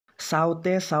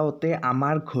চাওঁতে চাওঁতে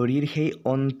আমাৰ ঘড়ীৰ সেই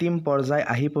অন্তিম পৰ্যায়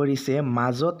আহি পৰিছে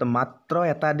মাজত মাত্ৰ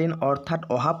এটা দিন অৰ্থাৎ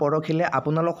অহা পৰখিলে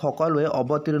আপোনালোক সকলোৱে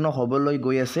অৱতীৰ্ণ হ'বলৈ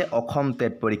গৈ আছে অসম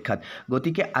টেট পৰীক্ষাত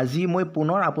গতিকে আজি মই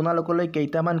পুনৰ আপোনালোকলৈ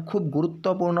কেইটামান খুব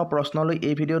গুৰুত্বপূৰ্ণ প্ৰশ্নলৈ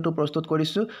এই ভিডিঅ'টো প্ৰস্তুত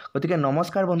কৰিছোঁ গতিকে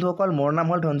নমস্কাৰ বন্ধুসকল মোৰ নাম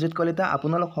হ'ল ধনজিত কলিতা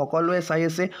আপোনালোক সকলোৱে চাই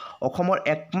আছে অসমৰ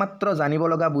একমাত্ৰ জানিব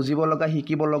লগা বুজিব লগা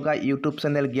শিকিব লগা ইউটিউব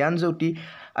চেনেল জ্ঞান জ্যোতি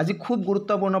আজি খুব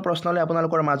গুৰুত্বপূৰ্ণ প্ৰশ্নলৈ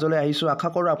আপোনালোকৰ মাজলৈ আহিছোঁ আশা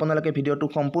কৰোঁ আপোনালোকে ভিডিঅ'টো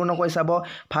সম্পূৰ্ণকৈ চাব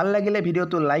ভাল লাগিলে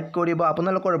ভিডিঅ'টো লাইক কৰিব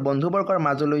আপোনালোকৰ বন্ধুবৰ্গৰ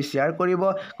মাজলৈ শ্বেয়াৰ কৰিব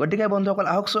গতিকে বন্ধুসকল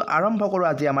আহকচো আৰম্ভ কৰোঁ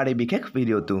আজি আমাৰ এই বিশেষ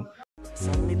ভিডিঅ'টো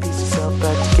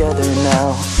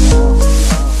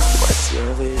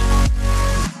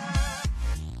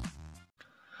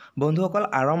বন্ধুসকল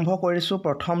আৰম্ভ কৰিছোঁ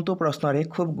প্ৰথমটো প্ৰশ্নৰে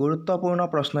খুব গুৰুত্বপূৰ্ণ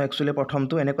প্ৰশ্ন একচুৱেলি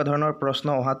প্ৰথমটো এনেকুৱা ধৰণৰ প্ৰশ্ন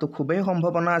অহাটো খুবেই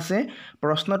সম্ভাৱনা আছে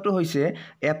প্ৰশ্নটো হৈছে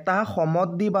এটা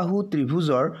সমদ্বিবাহু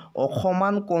ত্ৰিভুজৰ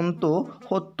অসমান কোণটো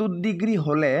 70 ডিগ্ৰী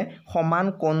হ'লে সমান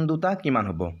কোণ দুটা কিমান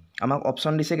হ'ব আমাক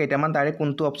অপচন দিছে কেইটামান তাৰে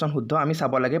কোনটো অপচন শুদ্ধ আমি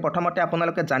চাব লাগে প্ৰথমতে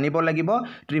আপোনালোকে জানিব লাগিব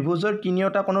ত্ৰিভুজৰ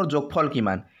তিনিওটা কোণৰ যোগফল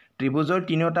কিমান ত্ৰিভুজৰ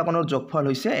তিনিওটা কোণৰ যোগফল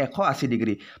হৈছে 180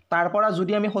 ডিগ্ৰী তাৰ পৰা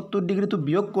যদি আমি 70 ডিগ্ৰীটো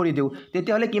বিয়োগ কৰি দিওঁ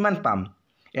তেতিয়াহ'লে কিমান পাম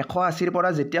 180 পৰা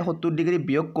যেতিয়া 70 ডিগ্ৰী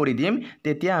বিয়োগ কৰি দিম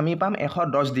তেতিয়া আমি পাম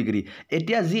 110 ডিগ্ৰী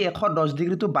এতিয়া যি 110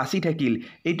 ডিগ্ৰীটো বাছি থাকিল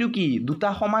এইটো কি দুটা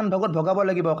সমান ভাগত ভগাব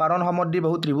লাগিব কাৰণ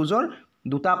সমদ্বিবাহু ত্ৰিভুজৰ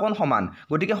দুটা কোণ সমান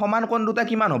গতিকে সমান কোণ দুটা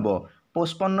কিমান হ'ব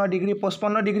 55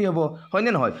 ডিগ্ৰী হ'ব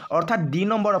হয়নে নহয় অৰ্থাৎ ডি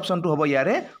নম্বৰ অপচনটো হ'ব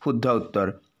ইয়াৰে শুদ্ধ উত্তৰ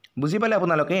বুজি পালে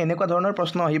আপোনালোকে এনেকুৱা ধৰণৰ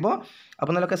প্ৰশ্ন আহিব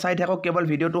আপোনালোকে চাই থাকক কেৱল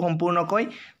ভিডিঅ'টো সম্পূৰ্ণকৈ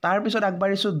তাৰ পিছত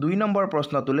আগবাঢ়িছোঁ 2 নম্বৰ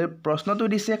প্ৰশ্নটোলৈ প্ৰশ্নটো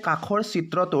দিছে কাষৰ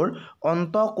চিত্ৰটোৰ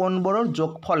অন্তঃকোণবোৰৰ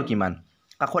যোগফল কিমান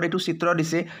কাষৰ এইটো চিত্ৰ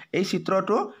দিছে এই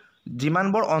চিত্ৰটো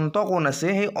যিমানবোৰ অন্তঃকোণ আছে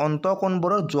সেই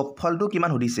অন্তঃকোণবোৰৰ যোগফলটো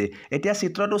কিমান সুধিছে এতিয়া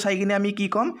চিত্ৰটো চাই কিনে আমি কি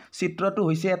ক'ম চিত্ৰটো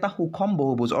হৈছে এটা সুষম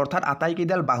বহুভুজ অৰ্থাৎ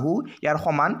আটাইকেইডাল বাহু ইয়াৰ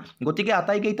সমান গতিকে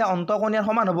আটাইকেইটা অন্তঃকোণ ইয়াৰ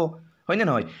সমান হ'ব হয়নে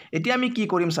নহয় এতিয়া আমি কি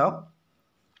কৰিম চাওক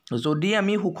যদি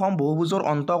আমি সুষম বহুভুজৰ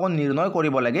অন্তঃকোণ নিৰ্ণয়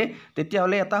কৰিব লাগে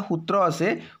তেতিয়াহ'লে এটা সূত্ৰ আছে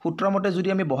সূত্ৰমতে যদি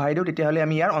আমি বহাই দিওঁ তেতিয়াহ'লে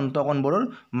আমি ইয়াৰ অন্তঃকোণবোৰৰ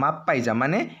মাপ পাই যাম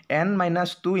মানে n -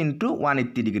 2 *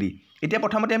 180 ডিগ্ৰী এতিয়া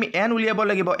প্ৰথমতে আমি n উলিয়াব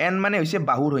লাগিব n মানে হৈছে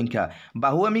বাহুৰ সংখ্যা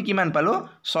বাহু আমি কিমান পালোঁ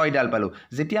 6 ডাল পালোঁ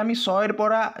যেতিয়া আমি 6 ৰ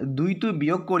পৰা 2 টো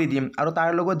বিয়োগ কৰি দিম আৰু তাৰ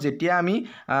লগত যেতিয়া আমি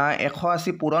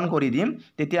 180 পূৰণ কৰি দিম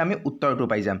তেতিয়া আমি উত্তৰটো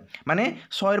পাই যাম মানে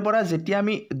 6 ৰ পৰা যেতিয়া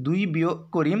আমি 2 বিয়োগ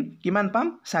কৰিম কিমান পাম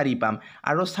 4 পাম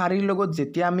আৰু 4 ৰ লগত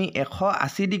যেতিয়া আমি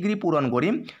 180 ডিগ্ৰী পূৰণ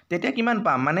কৰিম তেতিয়া কিমান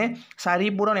পাম মানে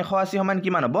 4 পূৰণ 180 সমান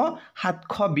কিমান হ'ব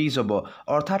 720 হ'ব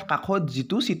অৰ্থাৎ কাষত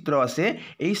যিটো চিত্ৰ আছে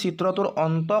এই চিত্ৰটোৰ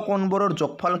অন্তঃকোণবোৰৰ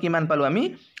যোগফল কিমান পালোঁ আমি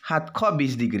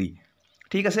 720 ডিগ্ৰী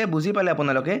ঠিক আছে বুজি পালে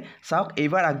আপোনালোকে চাওক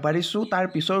এইবাৰ আগবাঢ়িছোঁ তাৰ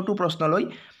পিছৰটো প্ৰশ্নলৈ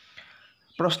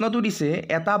প্ৰশ্নটো দিছে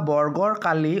এটা বৰ্গৰ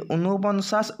কালি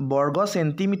 49 বৰ্গ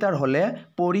সেন্টিমিটাৰ হ'লে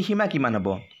পৰিসীমা কিমান হ'ব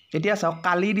এতিয়া চাওক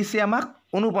কালি দিছে আমাক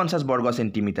 49 বৰ্গ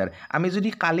সেন্টিমিটাৰ আমি যদি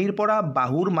কালিৰ পৰা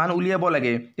বাহুৰ মান উলিয়াব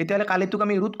লাগে তেতিয়াহ'লে কালিটোক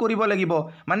আমি ৰুট কৰিব লাগিব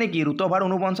মানে কি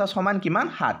 √49 সমান কিমান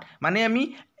 7 মানে আমি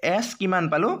s কিমান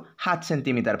পালোঁ 7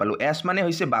 সেন্টিমিটাৰ পালোঁ s মানে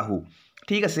হৈছে বাহু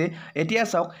ঠিক আছে এতিয়া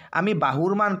চাওক আমি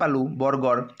বাহুৰ মান পালোঁ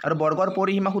বৰ্গৰ আৰু বৰ্গৰ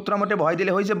পৰিসীমা সূত্ৰমতে বহাই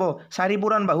দিলে হৈ যাব 4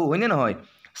 পূৰণ বাহু হয়নে নহয়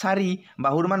 4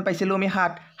 বাহুৰ মান পাইছিলোঁ আমি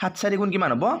 7 4 গুণ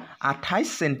কিমান হ'ব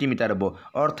 28 সেন্টিমিটাৰ হ'ব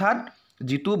অৰ্থাৎ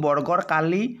যিটো বৰ্গৰ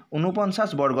কালি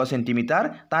 49 বৰ্গ সেন্টিমিটাৰ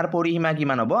তাৰ পৰিসীমা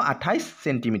কিমান হ'ব 28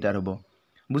 সেন্টিমিটাৰ হ'ব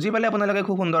বুজি পালে আপোনালোকে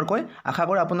খুব সুন্দৰকৈ আশা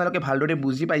কৰোঁ আপোনালোকে ভালদৰে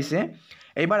বুজি পাইছে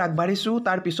এইবাৰ আগবাঢ়িছোঁ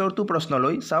তাৰ পিছৰটো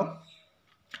প্ৰশ্নলৈ চাওক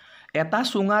এটা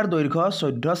চুঙাৰ দৈৰ্ঘ্য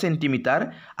 14 সেন্টিমিটাৰ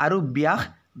আৰু ব্যাস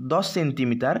 10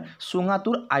 সেন্টিমিটাৰ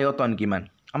চুঙাটোৰ আয়তন কিমান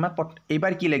আমাক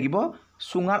এইবাৰ কি লাগিব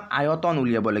চুঙাৰ আয়তন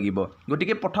উলিয়াব লাগিব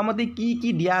গতিকে প্ৰথমতে কি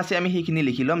দিয়া আছে আমি সেইখিনি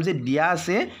লিখি ল'ম যে দিয়া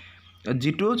আছে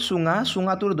যিটো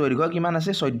চুঙাটোৰ দৈৰ্ঘ্য কিমান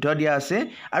আছে 14 দিয়া আছে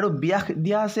আৰু ব্যাস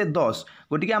দিয়া আছে 10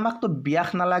 গতিকে আমাকতো ব্যাস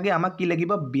নালাগে আমাক কি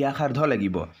লাগিব ব্যাসাৰ্ধ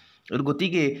লাগিব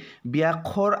গতিকে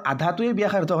ব্যাসৰ আধাটোৱে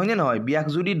ব্যাসাৰ্ধ হয়নে নহয় ব্যাস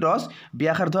যদি 10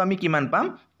 ব্যাসাৰ্ধ আমি কিমান পাম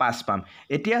 5 পাম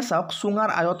এতিয়া চাওক চুঙাৰ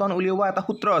আয়তন উলিওৱা এটা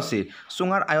সূত্ৰ আছে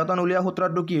চুঙাৰ আয়তন উলিওৱা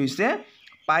সূত্ৰটো কি হৈছে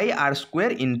πr²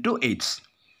 * h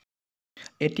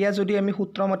এতিয়া যদি আমি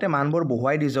সূত্ৰমতে মানবোৰ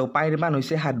বহুৱাই দি যাওঁ পাইৰ মান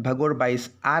হৈছে 7/22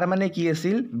 r মানে কি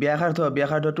আছিল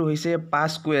ব্যাসাৰ্ধটো হৈছে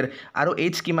 5² আৰু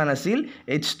h কিমান আছিল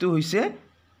hটো হৈছে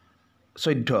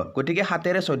 14 গতিকে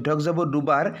 7 ৰে 14ক যাব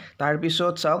দুবাৰ তাৰ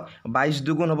পিছত চাওক 22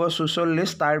 দুগুণ হ'ব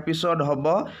 44 তাৰ পিছত হ'ব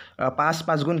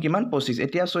 5 গুণ কিমান 25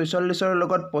 এতিয়া 46 ৰ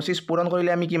লগত 25 পূৰণ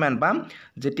কৰিলে আমি কিমান পাম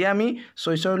যেতিয়া আমি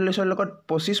 46 ৰ লগত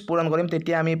 25 পূৰণ কৰিম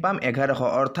তেতিয়া আমি পাম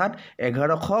 1100 অৰ্থাৎ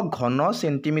 1100 ঘন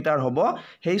সেন্টিমিটাৰ হ'ব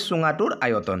সেই চুঙাটোৰ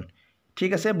আয়তন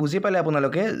ঠিক আছে বুজি পালে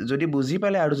আপোনালোকে যদি বুজি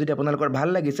পালে আৰু যদি আপোনালোকৰ ভাল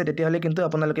লাগিছে তেতিয়াহ'লে কিন্তু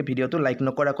আপোনালোকে ভিডিঅ'টো লাইক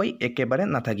নকৰাকৈ একেবাৰে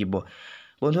নাথাকিব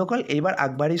বন্ধুসকল এইবাৰ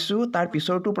আগবাঢ়িছোঁ তাৰ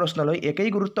পিছৰটো প্ৰশ্নলৈ একেই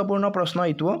গুৰুত্বপূৰ্ণ প্ৰশ্ন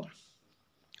এইটো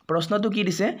প্ৰশ্নটো কি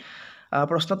দিছে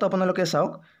প্ৰশ্নটো আপোনালোকে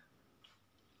চাওক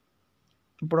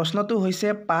প্ৰশ্নটো হৈছে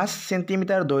 5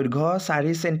 সেন্টিমিটাৰ দৈৰ্ঘ্য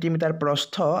 4 সেন্টিমিটাৰ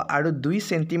প্ৰস্থ আৰু 2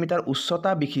 সেন্টিমিটাৰ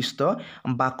উচ্চতা বিশিষ্ট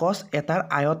বাকচ এটাৰ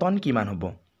আয়তন কিমান হ'ব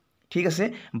ঠিক আছে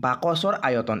বাকচৰ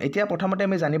আয়তন এতিয়া প্ৰথমতে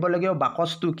আমি জানিব লাগিব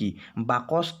বাকচটো কি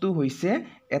বাকচটো হৈছে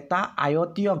এটা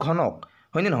আয়তীয় ঘনক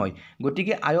হয়নে নহয়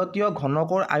গতিকে আয়তীয়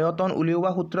ঘনকৰ আয়তন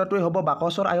উলিওৱা সূত্ৰটোই হ'ব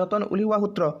বাকচৰ আয়তন উলিওৱা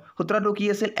সূত্ৰটো কি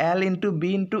আছিল L * B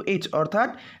 * H অৰ্থাৎ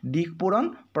দিশ পূৰণ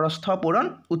প্ৰস্থ পূৰণ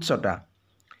উচ্চতা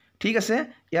ঠিক আছে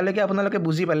ইয়ালৈকে আপোনালোকে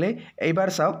বুজি পালে এইবাৰ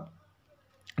চাওক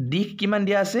দিশ কিমান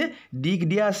দিয়া আছে দিশ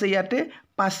দিয়া আছে ইয়াতে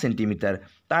 5 সেন্টিমিটাৰ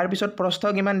তাৰ পিছত প্ৰস্থ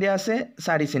কিমান দিয়া আছে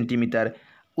 4 সেন্টিমিটাৰ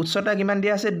উচ্চতা কিমান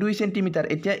দিয়া আছে 2 সেন্টিমিটাৰ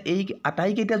এতিয়া এই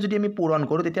আটাই কেইটা যদি আমি পূৰণ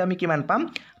কৰো তেতিয়া আমি কিমান পাম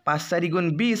 5 4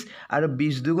 * 20 আৰু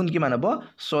 20 2 কিমান হ'ব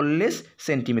 40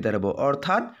 সেন্টিমিটাৰ হ'ব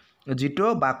অৰ্থাৎ যেটো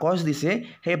বাকচ দিছে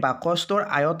সেই বাকচটোৰ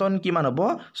আয়তন কিমান হ'ব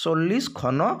 40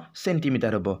 ঘন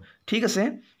সেন্টিমিটাৰ হ'ব ঠিক আছে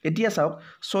এতিয়া চাওক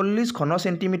 40 ঘন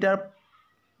সেন্টিমিটাৰ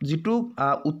যেটো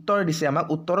উত্তৰ দিছে আমাক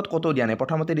উত্তৰত কত দিয়া নাই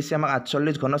প্ৰথমতে দিছে আমাক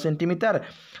 48 ঘন সেন্টিমিটাৰ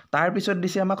তাৰ পিছত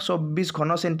দিছে আমাক 24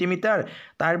 ঘন সেন্টিমিটাৰ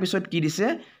তাৰ পিছত কি দিছে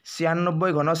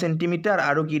 96 ঘন সেন্টিমিটাৰ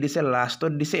আৰু কি দিছে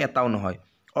লাষ্টত দিছে এটাও নহয়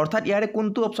অৰ্থাৎ ইয়াৰে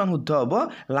কোনটো অপচন শুদ্ধ হ'ব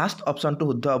লাষ্ট অপচনটো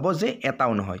শুদ্ধ হ'ব যে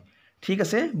এটাও নহয় ঠিক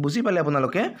আছে বুজি পালে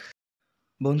আপোনালোকে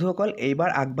বন্ধুসকল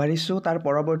এইবাৰ আগবাঢ়িছোঁ তাৰ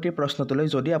পৰৱৰ্তী প্ৰশ্নটোলৈ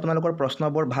যদি আপোনালোকৰ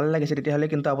প্ৰশ্নবোৰ ভাল লাগিছে তেতিয়াহ'লে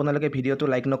কিন্তু আপোনালোকে ভিডিঅ'টো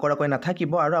লাইক নকৰাকৈ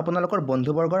নাথাকিব আৰু আপোনালোকৰ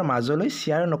বন্ধুবৰ্গৰ মাজলৈ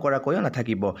শ্বেয়াৰ নকৰাকৈ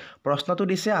নাথাকিব প্ৰশ্নটো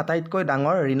দিছে আটাইতকৈ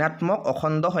ডাঙৰ ঋণাত্মক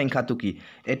অখণ্ড সংখ্যাটো কি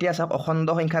এতিয়া চাওক অখণ্ড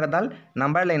সংখ্যাৰ এডাল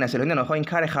নাম্বাৰ লাইন আছিল হয়নে নহয়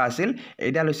সংখ্যা ৰেখা আছিল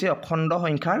এডাল হৈছে অখণ্ড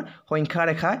সংখ্যাৰ সংখ্যা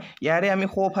ৰেখা ইয়াৰে আমি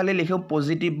সোঁফালে লিখো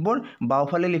পজিটিভবোৰ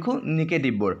বাওঁফালে লিখো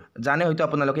নিগেটিভবোৰ জানে হয়তো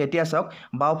আপোনালোকে এতিয়া চাওক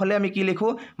বাওঁফালে আমি কি লিখো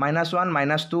 -1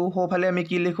 -2 সোঁফালে আমি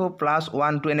কি লিখো +1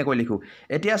 2 এনেকৈ লিখো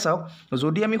এতিয়া চাওক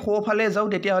যদি আমি সোঁফালে যাও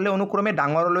তেতিয়াহ'লে অনুক্ৰমে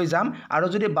ডাঙৰলৈ যাম আৰু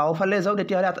যদি বাওঁফালে যাও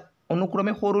তেতিয়াহ'লে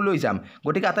অনুক্ৰমে সৰুলৈ যাম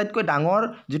গতিকে আটাইতকৈ ডাঙৰ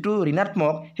যেটো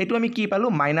ঋণাত্মক হেতু আমি কি পালো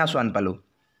 -1 পালো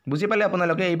বুজি পালে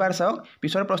আপোনালোকে এইবাৰ চাওক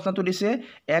পিছৰ প্ৰশ্নটো দিছে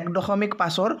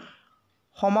 1.5 ৰ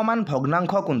সমমান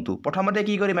ভগ্নাংশ কোনটো প্ৰথমতে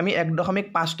কি কৰিম আমি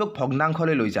 1.5 টোক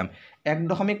ভগ্নাংশলৈ লৈ যাম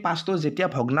 1.5 টো যেতিয়া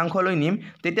ভগ্নাংশলৈ নিম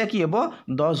তেতিয়া কি হ'ব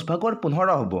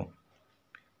 10/15 হ'ব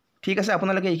ঠিক আছে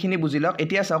আপোনালোকে এইখিনি বুজি লওক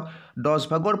এতিয়া চাওক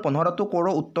 10/15 টো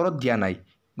কোৰো উত্তৰত দিয়া নাই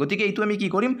গতিকে এইটো আমি কি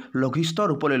কৰিম লঘিষ্ঠ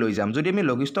ৰূপলৈ লৈ যাম যদি আমি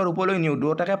লঘিষ্ঠ ৰূপলৈ নিউ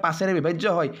দুটাকে 5 ৰে বিভাজ্য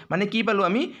হয় মানে কি পালো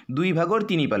আমি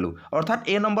 2/3 পালো অৰ্থাৎ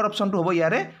এ নম্বৰ অপচনটো হ'ব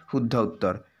ইয়াৰে শুদ্ধ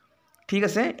উত্তৰ ঠিক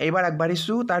আছে এইবাৰ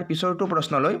আগবাঢ়িছোঁ তাৰ পিছৰটো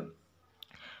প্ৰশ্নলৈ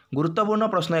গুৰুত্বপূৰ্ণ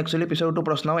প্ৰশ্ন একচুয়ালি পিছৰটো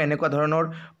প্ৰশ্নও এনেকুৱা ধৰণৰ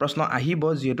প্ৰশ্ন আহিব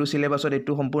যেহেতু সিলেবাছত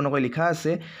এটো সম্পূৰ্ণকৈ লিখা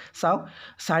আছে চাওক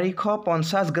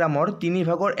 450 গ্ৰামৰ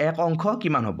 3/1 অংশ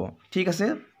কিমান হ'ব ঠিক আছে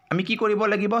আমি কি কৰিব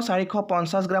লাগিব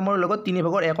 450 গ্ৰামৰ লগত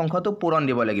 3/1 অংশটো পূৰণ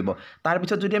দিব লাগিব তাৰ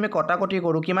পিছত যদি আমি কটাকটি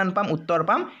কৰো কিমান পাম উত্তৰ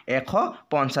পাম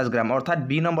 150 গ্ৰাম অৰ্থাৎ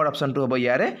বি নম্বৰ অপচনটো হ'ব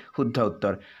ইয়াৰে শুদ্ধ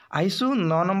উত্তৰ আহিছো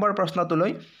 9 নম্বৰ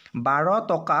প্ৰশ্নটোলৈ 12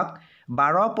 টকাক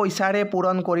 12 পইচাৰে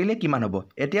পূৰণ কৰিলে কিমান হ'ব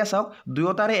এতিয়া চাওক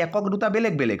দুয়োটাৰে একক দুটা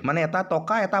বেলেগ বেলেগ মানে এটা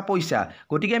টকা এটা পইচা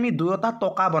গতিকে আমি দুয়োটা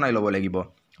টকা বনাই ল'ব লাগিব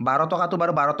 12 টকাটো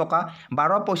বাৰু 12 টকা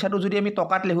 12 পইচাটো যদি আমি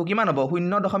টকাত লিখো কিমান হ'ব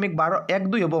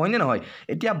 0.1212 হ'ব হয়নে নহয়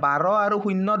এতিয়া 12 আৰু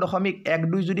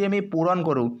 0.12 যদি আমি পূৰণ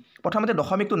কৰো প্ৰথমতে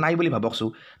দশমিকটো নাই বুলি ভাবকছো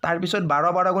তাৰ পিছত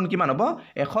 12 12 গুণ কিমান হ'ব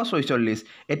 146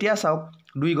 এতিয়া চাওক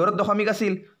দুই ঘৰত দশমিক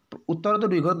আছিল উত্তৰটো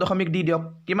দুই ঘৰত দশমিক দি দিয়ক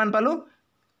কিমান পালো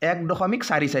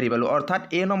 1.44 পালো অৰ্থাৎ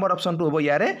এ নম্বৰ অপচনটো হ'ব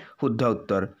ইয়াৰে শুদ্ধ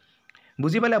উত্তৰ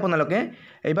বুজি পালে আপোনালোকে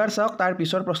এবাৰ চাওক তাৰ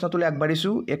পিছৰ প্ৰশ্নটোলৈ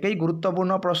আগবাঢ়িছোঁ একেই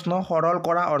গুৰুত্বপূৰ্ণ প্ৰশ্ন সৰল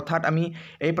কৰা অৰ্থাৎ আমি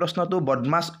এই প্ৰশ্নটো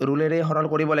বদমাছ ৰুলেৰে সৰল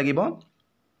কৰিব লাগিব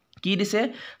কি দিছে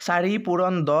 4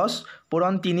 পূৰণ 10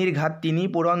 পূৰণ 3 ৰ ঘাত 3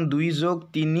 পূৰণ 2 যোগ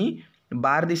 3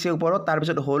 বাৰ দিছে ওপৰত তাৰ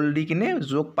পিছত হোল দি কিনে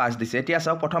যোগ 5 দিছে এতিয়া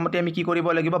চাওক প্ৰথমতে আমি কি কৰিব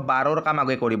লাগিব 12 ৰ কাম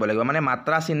আগে কৰিব লাগিব মানে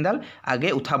মাত্ৰা চিহ্নডাল আগে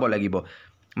উঠাব লাগিব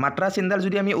মাত্ৰা চিহ্নডাল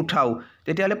যদি আমি উঠাও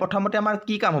তেতিয়াহলে প্ৰথমতে আমাৰ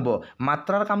কি কাম হ'ব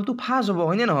মাত্ৰাৰ কামটো ফাজ হ'ব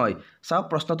হয়নে নহয় চাওক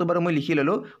প্ৰশ্নটো বাৰু মই লিখি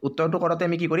ললো উত্তৰটো কৰতে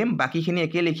আমি কি কৰিম বাকিখিনি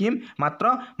একে লিখিম মাত্ৰ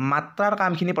মাত্ৰাৰ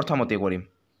কামখিনি প্ৰথমতে কৰিম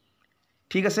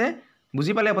ঠিক আছে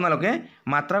বুজি পালে আপোনালোকে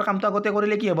মাত্ৰাৰ কামটো আগতে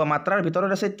কৰিলে কি হ'ব মাত্ৰাৰ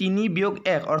ভিতৰত আছে 3 বিয়োগ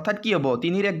 1 অৰ্থাৎ কি হ'ব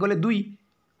 3 ৰ 1 গলে 2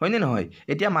 হয়নে নহয়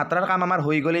এতিয়া মাত্ৰাৰ কাম আমাৰ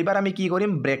হৈ গলে এবাৰ আমি কি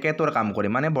কৰিম ব্ৰেকেটৰ কাম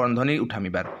কৰিম মানে বন্ধনী উঠাম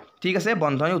এবাৰ ঠিক আছে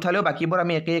বন্ধনী উঠালেও বাকিবোৰ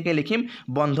আমি একে একে লিখিম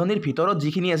বন্ধনীৰ ভিতৰত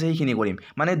যিখিনি আছে সেইখিনি কৰিম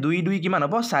মানে 2 2 কিমান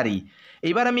হ'ব 4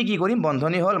 এইবাৰ আমি কি কৰিম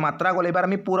বন্ধনী হল মাত্ৰা গলে এবাৰ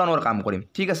আমি পূৰণৰ কাম কৰিম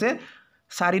ঠিক আছে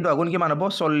 4 10 গুণ কিমান হ'ব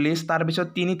 40 তাৰ পিছত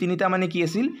 3 3টা মানে কি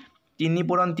আছিল 3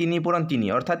 পূৰণ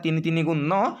 3 অৰ্থাৎ 3 3 গুণ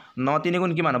 9 9 3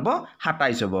 গুণ কিমান হ'ব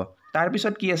 27 হ'ব তাৰ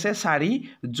পিছত কি আছে 4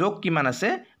 যোগ কিমান আছে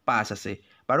 5 আছে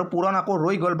বাৰু পূৰণ আকৌ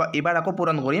ৰৈ গল বা এবাৰ আকৌ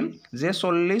পূৰণ কৰিম যে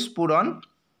 40 পূৰণ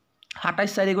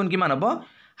 27 4 গুণ কিমান হ'ব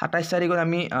 27 4 গুণ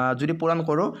আমি যদি পূৰণ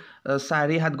কৰোঁ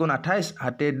 4 7 গুণ 28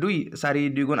 হাতে 2 4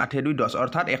 2 গুণ 8 2 10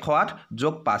 অৰ্থাৎ 108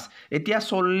 যোগ 5 এতিয়া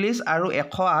 40 আৰু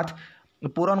 108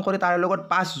 পূৰণ কৰি তাৰ লগত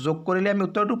 5 যোগ কৰিলে আমি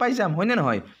উত্তৰটো পাই যাম হয়নে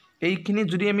নহয় এইখিনি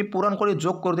যদি আমি পূৰণ কৰি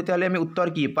যোগ কৰোঁ তেতিয়াহ'লে আমি উত্তৰ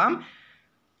কি পাম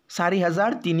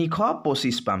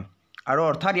 4325 পাম আৰু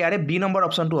অৰ্থাৎ ইয়াৰে বি নম্বৰ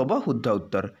অপশ্যনটো হ'ব শুদ্ধ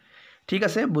উত্তৰ ঠিক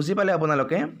আছে বুজি পালে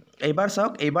আপোনালোকে এইবাৰ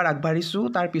চাওক এইবাৰ আগবাঢ়িছোঁ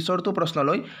তাৰ পিছৰটো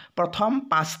প্ৰশ্নলৈ প্ৰথম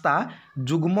 5টা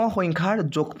যুগ্ম সংখ্যাৰ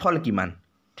যোগফল কিমান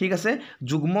ঠিক আছে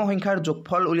যুগ্ম সংখ্যাৰ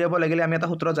যোগফল উলিয়াব লাগিলে আমি এটা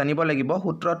সূত্ৰ জানিব লাগিব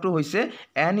সূত্ৰটো হৈছে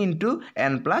n *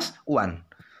 n + 1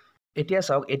 এতিয়া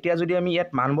চাওক এতিয়া যদি আমি ইয়াত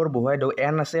মানবোৰ বহুৱাই দিওঁ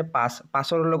n আছে 5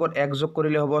 5ৰ লগত 1 যোগ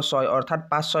কৰিলে হ'ব 6 অৰ্থাৎ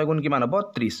 5 6 গুণ কিমান হ'ব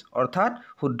 30 অৰ্থাৎ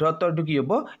শুদ্ধ উত্তৰটো কি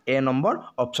হ'ব এ নম্বৰ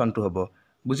অপশ্যনটো হ'ব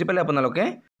বুজি পালে আপোনালোকে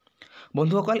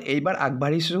বন্ধুসকল এইবাৰ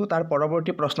আগবাঢ়িছোঁ তাৰ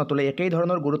পৰৱৰ্তী প্ৰশ্নটোলৈ একেই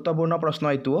ধৰণৰ গুৰুত্বপূৰ্ণ প্ৰশ্ন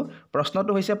এইটো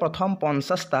প্ৰশ্নটো হৈছে প্ৰথম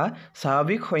 50টা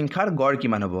স্বাভাৱিক সংখ্যাৰ গড়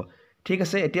কিমান হ'ব ঠিক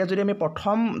আছে এতিয়া যদি আমি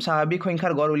প্ৰথম স্বাভাৱিক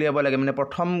সংখ্যাৰ গড় উলিয়াব লাগে মানে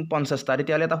প্ৰথম 50টা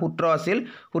তেতিয়াহ'লে এটা সূত্ৰ আছিল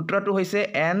সূত্ৰটো হৈছে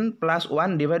n +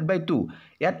 1 / 2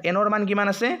 ইয়াত n ৰ মান কিমান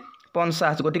আছে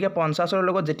 50 গতিকে 50ৰ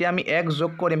লগত যেতিয়া আমি 1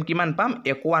 যোগ কৰিম কিমান পাম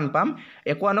 51 পাম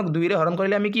 51ক 2ৰে হৰণ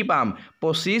কৰিলে আমি কি পাম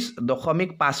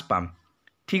 25.5 পাম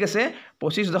ঠিক আছে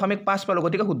 25.5 পালো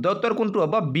গতিকে শুদ্ধ উত্তৰ কোনটো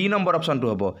হ'ব বি নম্বৰ অপশ্যনটো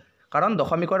হ'ব কাৰণ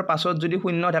দশমিকৰ পাছত যদি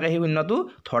শূন্য থাকে সেই শূন্যটো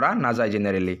ধৰা নাযায়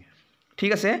জেনেৰেলি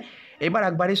ঠিক আছে এইবাৰ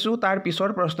আগবাঢ়িছোঁ তাৰ পিছৰ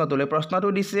প্ৰশ্নটোলৈ প্ৰশ্নটো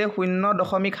দিছে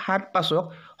 0.75ক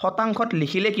শতাংশত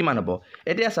লিখিলে কিমান হ'ব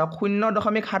এতিয়া চাওক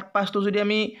 0.75টো যদি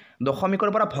আমি দশমিকৰ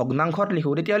পৰা ভগ্নাংশত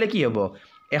লিখোঁ তেতিয়াহ'লে কি হ'ব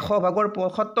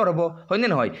 100/75 হ'ব হয়নে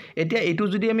নহয় এতিয়া এইটো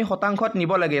যদি আমি শতাংশত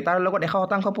নিব লাগে তাৰ লগত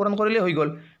 100% পূৰণ কৰিলে হৈ গ'ল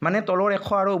মানে তলৰ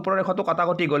 100 আৰু ওপৰৰ 100টো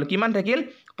কটাকটি গ'ল কিমান থাকিল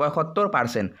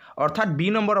 75% অৰ্থাৎ বি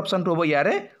নম্বৰ অপশ্যনটো হ'ব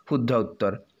ইয়াৰে শুদ্ধ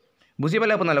উত্তৰ বুজি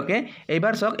পালে আপোনালোকে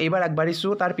এইবাৰ চাওক এইবাৰ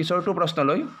আগবাঢ়িছোঁ তাৰ পিছৰটো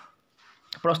প্ৰশ্নলৈ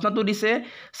প্ৰশ্নটো দিছে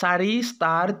 4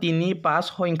 * 3 5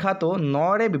 সংখ্যাটো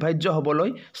 9ৰে বিভাজ্য হ'বলৈ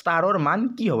ষ্টাৰৰ মান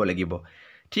কি হ'ব লাগিব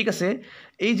ঠিক আছে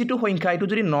এই যেটো সংখ্যা এটো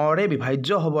যদি 9ৰে বিভাজ্য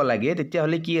হ'ব লাগে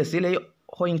তেতিয়াহ'লে কি আছিল এই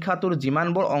সংখ্যাটোৰ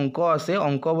যিমানবোৰ অংক আছে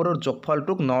অংকবোৰৰ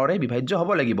যোগফলটোক 9ৰে বিভাজ্য হ'ব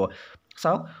লাগিব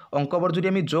চাওক অংকবোৰ যদি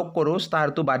আমি যোগ কৰোঁ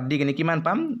ষ্টাৰটো বাদ দি কিনে কিমান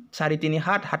পাম 4 3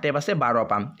 7 7 5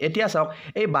 12 পাম এতিয়া চাওক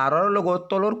এই 12ৰ লগত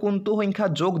তলৰ কোনটো সংখ্যা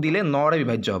যোগ দিলে 9ৰে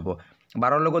বিভাজ্য হ'ব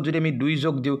 12ৰ লগত যদি আমি 2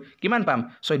 যোগ দিওঁ কিমান পাম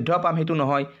 14 পাম হেতু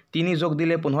নহয় 3 যোগ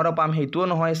দিলে 15 পাম হেতুও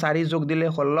নহয় 4 যোগ দিলে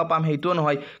 16 পাম হেতুও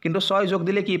নহয় কিন্তু 6 যোগ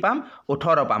দিলে কি পাম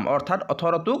 18 পাম অৰ্থাৎ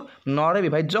 18টোক 9ৰে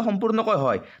বিভাজ্য সম্পূৰ্ণকৈ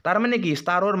হয় তাৰ মানে কি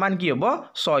ষ্টাৰৰ মান কি হ'ব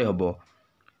 6 হ'ব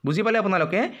বুজি পালে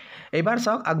আপোনালোকে এইবাৰ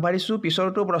চাওক আগবাঢ়িছোঁ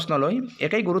পিছৰটো প্ৰশ্নলৈ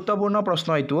একেই গুৰুত্বপূৰ্ণ প্ৰশ্ন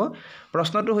এইটো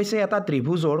প্ৰশ্নটো হৈছে এটা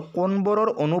ত্ৰিভুজৰ কোণবোৰৰ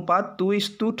অনুপাত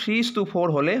 2:3:4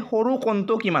 হ'লে সৰু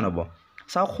কোণটো কিমান হ'ব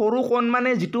চাওক সৰু কোণ মানে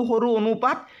যেটো সৰু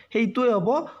অনুপাত সেইটোৱে হ'ব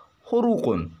সৰু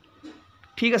কোণ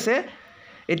ঠিক আছে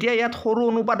এতিয়া ইয়াত সৰু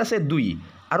অনুপাত আছে 2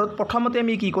 আৰু প্ৰথমতে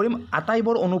আমি কি কৰিম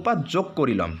আটাইবোৰ অনুপাত যোগ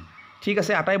কৰি লম ঠিক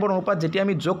আছে আটাইবোৰ অনুপাত যেতিয়া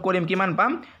আমি যোগ কৰিম কিমান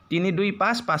পাম 3 2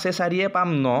 5 5 4 পাম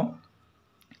 9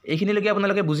 এইখিনিলৈকে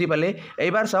আপোনালোকে বুজি পালে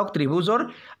এইবাৰ চাওক ত্ৰিভুজৰ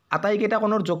আটাইকেইটা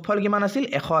কোণৰ যোগফল কিমান আছিল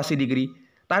 180 ডিগ্ৰী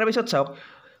তাৰ পিছত চাওক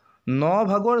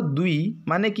 9/2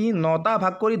 মানে কি 9টা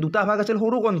ভাগ কৰি দুটা ভাগ আছিল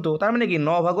সৰু কোণটো তাৰ মানে কি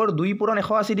 9/2 পূৰণ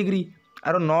 180 ডিগ্ৰী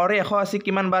আৰু 9ৰে 180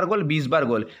 কিমান বাৰ গ'ল 20 বাৰ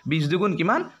গ'ল 20 দুগুণ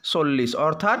কিমান 40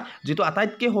 অৰ্থাৎ যেটো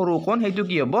আটাইতকৈ সৰু কোণ সেইটো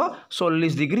কি হ'ব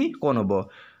 40 ডিগ্ৰী কোণ হ'ব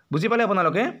বুজি পালে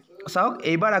আপোনালোকে চাওক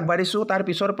এইবাৰ আগবাঢ়িছোঁ তাৰ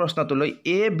পিছৰ প্ৰশ্নটোলৈ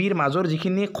এ বিৰ মাজৰ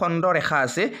যিখিনি খণ্ড ৰেখা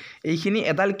আছে এইখিনি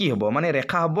এডাল কি হ'ব মানে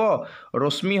ৰেখা হ'ব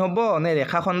ৰশ্মি হ'ব নে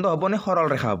ৰেখা খণ্ড হ'ব নে সৰল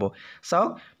ৰেখা হ'ব চাওক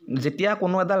যেতিয়া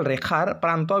কোনো এডাল ৰেখাৰ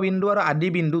প্ৰান্ত বিন্দু আৰু আদি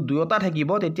বিন্দু দুয়োটা থাকিব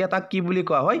তেতিয়া তাক কি বুলি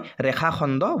কোৱা হয় ৰেখা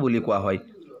খণ্ড বুলি কোৱা হয়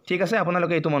ঠিক আছে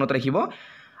আপোনালোকে এইটো মনত ৰাখিব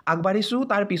আগবাঢ়িছোঁ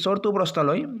তাৰ পিছৰটো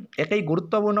প্ৰশ্নলৈ একেই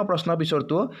গুৰুত্বপূৰ্ণ প্ৰশ্ন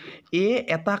পিছৰটো এ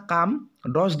এটা কাম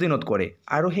 10 দিনত কৰে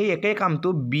আৰু সেই একেই কামটো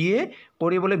বিয়ে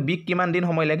কৰিবলৈ বিক কিমান দিন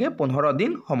সময় লাগে 15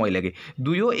 দিন সময় লাগে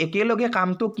দুয়ো একেলগে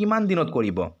কামটো কিমান দিনত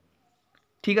কৰিব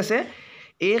ঠিক আছে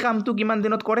এ কামটো কিমান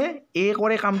দিনত কৰে এ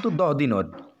কৰে কামটো 10 দিনত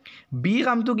বি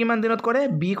কামটো কিমান দিনত কৰে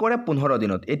বি কৰে 15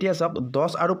 দিনত এতিয়া চাওক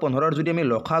 10 আৰু 15ৰ যদি আমি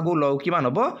লসাগু লওঁ কিমান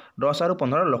হ'ব 10 আৰু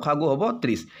 15ৰ লসাগু হ'ব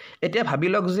 30 এতিয়া ভাবি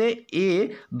লওক যে এ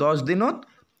 10 দিনত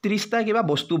 30টা কিবা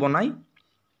বস্তু বনাই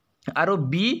আৰু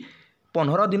বি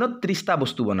 15 দিনত 30টা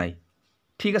বস্তু বনাই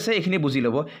ঠিক আছে এইখিনি বুজি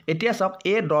ল'ব এতিয়া চাওক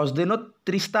এ 10 দিনত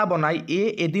 30টা বনাই এ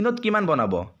এদিনত কিমান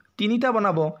বনাব 3টা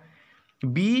বনাব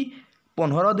বি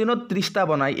 15 দিনত 30টা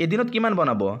বনাই এদিনত কিমান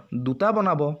বনাব 2টা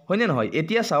বনাব হয়নে নহয়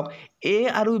এতিয়া চাওক এ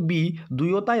আৰু বি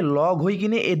দুয়োটাই লগ হৈ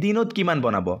কিনে এদিনত কিমান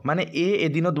বনাব মানে এ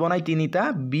এদিনত বনাই 3টা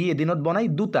বি এদিনত বনাই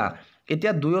 2টা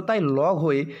এতিয়া দুয়োটাই লগ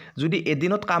হৈ যদি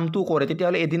এদিনত কামটো কৰে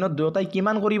তেতিয়াহ'লে এদিনত দুয়োটাই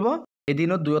কিমান কৰিব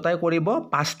এদিনত দুয়োটাই কৰিব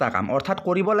 5টা কাম অৰ্থাৎ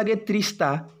কৰিব লাগে 30টা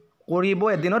কৰিব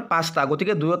এদিনত 5টা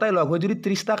গতিকে দুয়োটাই লগ হৈ যদি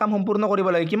 30টা কাম সম্পূৰ্ণ কৰিব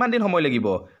লাগে কিমান দিন সময় লাগিব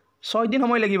 6 দিন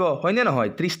সময় লাগিব হয়নে নহয়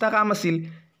 30টা কাম আছিল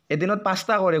এদিনত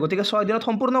 5টা কৰে গতিকে 6 দিনত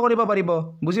সম্পূৰ্ণ কৰিব পাৰিব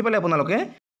বুজি পালে আপোনালোকে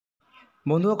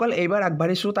বন্ধুসকল এইবাৰ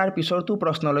আগবাঢ়িছোঁ তাৰ পিছৰটো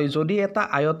প্ৰশ্নলৈ যদি এটা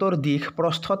আয়তৰ দিশ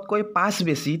প্ৰস্থতকৈ 5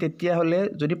 বেছি তেতিয়াহ'লে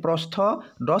যদি প্ৰস্থ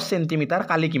 10 সেন্টিমিটাৰ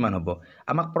কালি কিমান হ'ব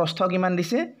আমাক প্ৰস্থ কিমান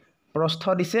দিছে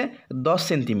প্ৰস্থ দিছে 10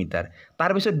 সেন্টিমিটাৰ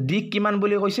তাৰ পিছত দিক কিমান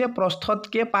বুলি কৈছে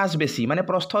প্ৰস্থতকৈ 5 বেছি মানে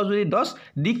প্ৰস্থ যদি 10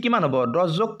 দিক কিমান হ'ব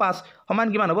 10 যোগ 5 সমান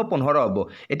কিমান হ'ব 15 হ'ব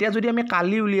এতিয়া যদি আমি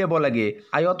কালি উলিয়াব লাগে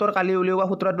আয়তৰ কালি উলিওৱা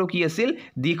সূত্ৰটো কি আছিল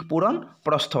দিক পূৰণ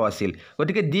প্ৰস্থ আছিল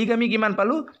গতিকে দিক আমি কিমান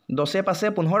পালো 10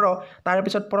 5 15 তাৰ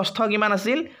পিছত প্ৰস্থ কিমান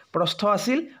আছিল প্ৰস্থ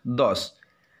আছিল 10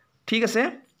 ঠিক আছে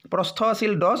প্ৰস্থ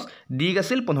আছিল 10 দিক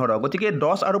আছিল 15 গতিকে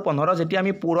 10 আৰু 15 যেতিয়া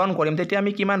আমি পূৰণ কৰিম তেতিয়া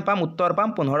আমি কিমান পাম উত্তৰ পাম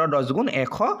 15 10 গুণ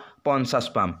 150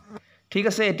 পাম ঠিক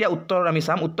আছে এতিয়া উত্তৰ আমি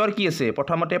চাম উত্তৰ কি আছে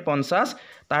প্ৰথমতে 50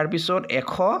 তাৰ পিছত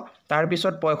 100 তাৰ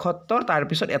পিছত 75 তাৰ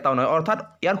পিছত এটাও নহয় অৰ্থাৎ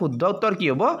ইয়াৰ শুদ্ধ উত্তৰ কি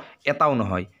হ'ব এটাও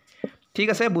নহয় ঠিক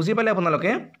আছে বুজি পালে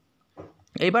আপোনালোকে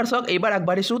এইবাৰ চাওক এইবাৰ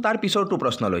আগবাঢ়িছোঁ তাৰ পিছৰটো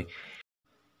প্ৰশ্নলৈ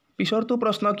পিছৰটো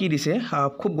প্ৰশ্ন কি দিছে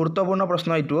খুব গুৰুত্বপূৰ্ণ প্ৰশ্ন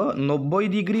এইটো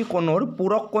 90 ডিগ্ৰী কোণৰ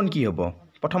পূৰক কোণ কি হ'ব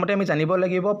প্ৰথমতে আমি জানিব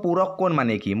লাগিব পূৰক কোণ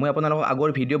মানে কি মই আপোনালোকক আগৰ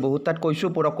ভিডিঅ' বহুত তাত কৈছোঁ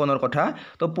পূৰক কোণৰ কথা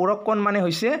তো পূৰক কোণ মানে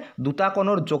হৈছে দুটা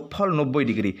কোণৰ যোগফল 90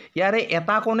 ডিগ্ৰী ইয়াৰে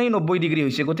এটা কোণেই 90 ডিগ্ৰী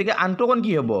হৈছে গতিকে আনটো কোণ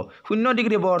কি হ'ব 0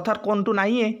 ডিগ্ৰী হ'ব অৰ্থাৎ কোণটো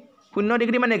নাইয়ে 0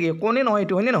 ডিগ্ৰী মানে কি কোণেই নহয়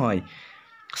এইটো হয়নে নহয়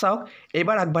চাওক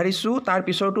এইবাৰ আগবাঢ়িছোঁ তাৰ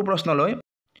পিছৰটো প্ৰশ্নলৈ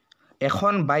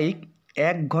এখন বাইক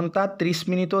 1 ঘণ্টা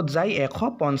 30 মিনিটত যায়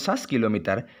 150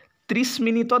 কিলোমিটাৰ 30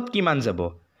 মিনিটত কিমান যাব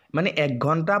মানে 1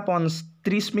 ঘণ্টা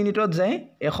 30 মিনিটত যায়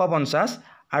 150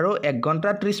 আৰু 1 ঘণ্টা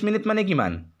 30 মিনিট মানে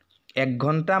কিমান 1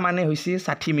 ঘণ্টা মানে হৈছে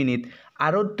 60 মিনিট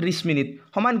আৰু 30 মিনিট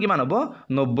সমান কিমান হ'ব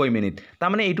 90 মিনিট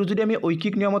তাৰমানে এইটো যদি আমি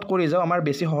ঐকিক নিয়মত কৰি যাওঁ আমাৰ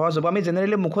বেছি সহজ হ'ব আমি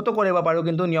জেনেৰেলি মুখতো কৰিব পাৰোঁ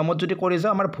কিন্তু নিয়মত যদি কৰি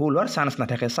যাওঁ আমাৰ ভুল হোৱাৰ চান্স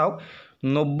নাথাকে চাওক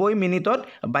 90 মিনিটত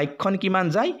বাইকখন কিমান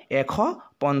যায়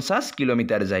 150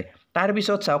 কিলোমিটাৰ যায় তাৰ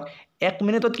পিছত চাওক 1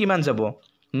 মিনিটত কিমান যাব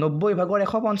 90 ভাগৰ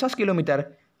 150 কিলোমিটাৰ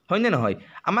হয়নে নহয়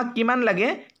আমাক কিমান লাগে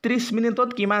 30 মিনিটত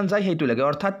কিমান যায় সেইটো লাগে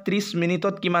অৰ্থাৎ 30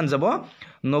 মিনিটত কিমান যাব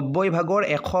 90 ভাগৰ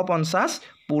 150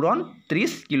 পূৰণ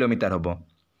 30 কিলোমিটাৰ হ'ব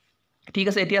ঠিক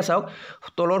আছে এতিয়া চাওক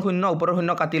তলৰ শূন্য ওপৰৰ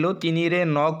শূন্য কাটিলো 3 ৰে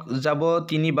 9 যাব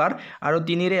 3 বাৰ আৰু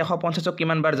 3 ৰে 150ক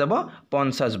কিমান বাৰ যাব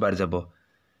 50 বাৰ যাব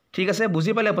ঠিক আছে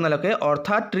বুজি পালে আপোনালোকে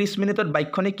অৰ্থাৎ 30 মিনিটত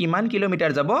বাইকখনে কিমান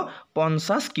কিলোমিটাৰ যাব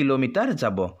 50 কিলোমিটাৰ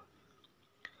যাব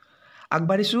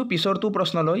আগবাঢ়িছোঁ পিছৰটো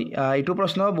প্ৰশ্নলৈ এইটো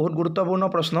প্ৰশ্ন বহুত গুৰুত্বপূৰ্ণ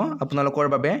প্ৰশ্ন আপোনালোকৰ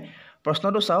বাবে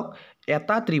প্ৰশ্নটো চাওক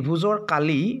এটা ত্ৰিভুজৰ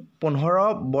কালি 15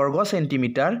 বৰ্গ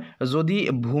সেন্টিমিটাৰ যদি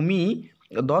ভূমি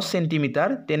 10 সেন্টিমিটাৰ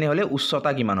তেনেহ'লে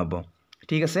উচ্চতা কিমান হ'ব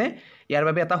ঠিক আছে ইয়াৰ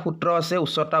বাবে এটা সূত্ৰ আছে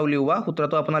উচ্চতা উলিওৱা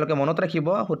সূত্ৰটো আপোনালোকে মনত ৰাখিব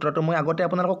সূত্ৰটো মই আগতে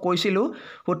আপোনালোকক কৈছিলোঁ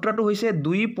সূত্ৰটো হৈছে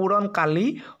 2 পূৰণ কালি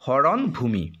হৰণ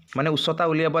ভূমি মানে উচ্চতা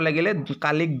উলিয়াব লাগিলে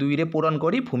কালিক 2 ৰে পূৰণ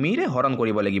কৰি ভূমিৰে হৰণ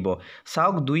কৰিব লাগিব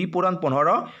চাওক 2 পূৰণ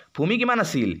 15 ভূমি কিমান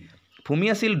আছিল ভূমি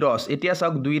আছিল 10 এতিয়া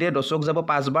চাওক 2 ৰে 10ক যাব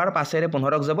 5 বাৰ 5 ৰে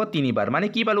 15ক যাব 3 বাৰ মানে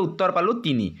কি পালো উত্তৰ পালো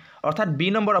 3 অৰ্থাৎ বি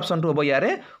নম্বৰ অপচনটো হ'ব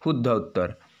ইয়াৰে শুদ্ধ উত্তৰ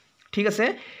ঠিক আছে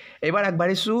এবাৰ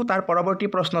আগবাঢ়িছোঁ তাৰ পৰৱৰ্তী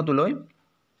প্ৰশ্নটোলৈ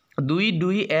 2 2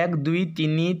 1 2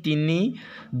 3 3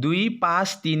 2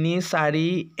 5 3 4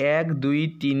 1 2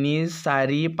 3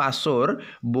 4 5ৰ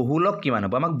বহুলক কিমান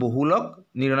হ'ব আমাক বহুলক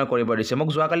নিৰ্ণয় কৰিব দিছে মোক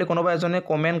যোৱাকালি কোনোবা এজনে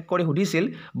কমেণ্ট কৰি সুধিছিল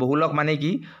বহুলক মানে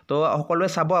কি তো সকলোৱে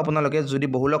চাব আপোনালোকে যদি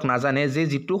বহুলক নাজানে যে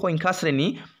যিটো সংখ্যা শ্ৰেণী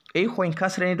এই সংখ্যা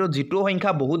শ্ৰেণীটোত যিটো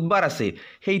সংখ্যা বহুতবাৰ আছে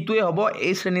সেইটোৱে হ'ব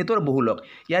এই শ্ৰেণীটোৰ বহুলক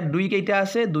ইয়াত 2 কেইটা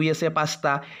আছে 2 আছে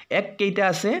 5টা 1 কেইটা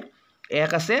আছে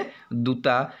 1 আছে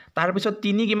 2টা তাৰ পিছত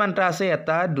 3 কিমানটা আছে 1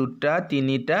 2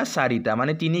 3টা 4টা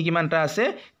মানে 3 কিমানটা আছে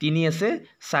 3 আছে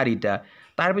 4টা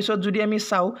তাৰ পিছত যদি আমি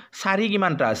চাও 4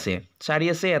 কিমানটা আছে 4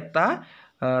 আছে 1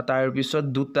 তাৰ পিছত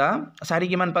 2টা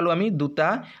 4 কিমান পালো আমি 2টা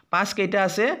 5 কেইটা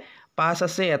আছে 5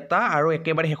 আছে 1 আৰু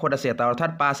একেবাৰে শেষত আছে 1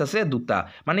 অৰ্থাৎ 5 আছে 2টা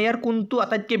মানে ইয়াৰ কোনটো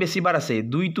আটাইতকৈ বেছি বাৰ আছে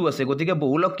 2টো আছে গতিকে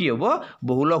বহুলক কি হ'ব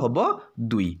বহুলক হ'ব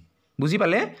 2 বুজি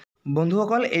পালে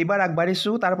বন্ধুসকল এইবাৰ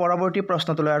আগবাঢ়িছোঁ তাৰ পৰৱৰ্তী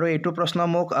প্ৰশ্নটোলৈ আৰু এইটো প্ৰশ্ন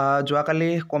মোক যোৱাকালি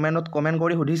কমেণ্ট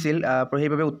কৰি সুধিছিল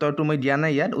সেইবাবে উত্তৰটো মই দিয়া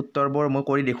নাই ইয়াত উত্তৰবোৰ মই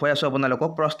কৰি দেখুৱাই আছোঁ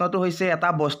আপোনালোকক প্ৰশ্নটো হৈছে এটা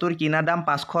বস্তুৰ কিনা দাম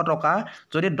 500 টকা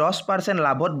যদি 10%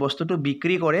 লাভত বস্তুটো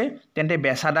বিক্ৰী কৰে তেন্তে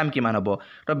বেচা দাম কিমান হ'ব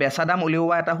তো বেচা দাম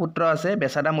উলিওৱা এটা সূত্ৰ আছে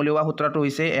বেচা দাম উলিওৱা সূত্ৰটো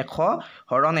হৈছে 100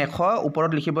 হৰণ 100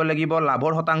 ওপৰত লিখিব লাগিব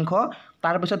লাভৰ শতাংশ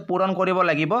তাৰপিছত পূৰণ কৰিব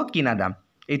লাগিব কিনা দাম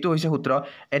এইটো হৈছে সূত্ৰ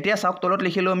এতিয়া চাওক তলত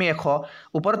লিখিলোঁ আমি 100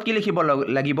 ওপৰত কি লিখিব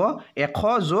লাগিব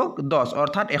 100 যোগ 10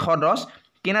 অৰ্থাৎ 110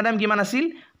 কিনা দাম কিমান আছিল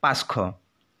 500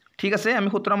 ঠিক আছে আমি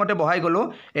সূত্ৰমতে বহাই গ'লোঁ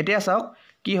এতিয়া চাওক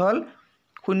কি হ'ল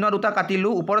শূন্য দুটা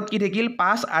কাটিলোঁ ওপৰত কি থাকিল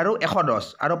 5 আৰু 110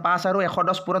 আৰু 5 আৰু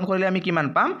 110 পূৰণ কৰিলে আমি কিমান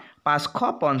পাম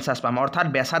 550 পাম অৰ্থাৎ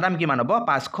বেচা দাম কিমান হ'ব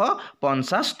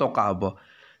 550 টকা হ'ব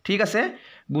ঠিক আছে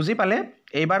বুজি পালে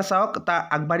এইবাৰ চাওক তা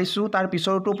আগবাঢ়িছোঁ তাৰ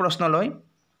পিছৰটো প্ৰশ্নলৈ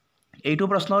এইটো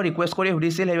প্ৰশ্ন ৰিকুৱেষ্ট কৰি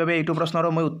সুধিছিল সেইবাবে এইটো প্ৰশ্নৰ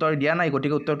মই উত্তৰ দিয়া নাই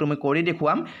গতিকে উত্তৰটো মই কৰি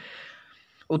দেখুৱাম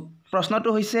প্ৰশ্নটো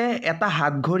হৈছে এটা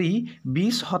হাতঘড়ী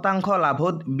 20%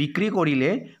 লাভত বিক্ৰী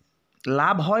কৰিলে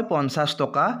লাভ হয় 50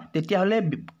 টকা তেতিয়াহ'লে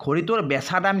ঘড়ীটোৰ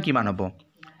বেচা দাম কিমান হ'ব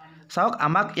চাওক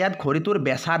আমাক ইয়াত ঘড়ীটোৰ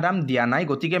বেচা দাম দিয়া নাই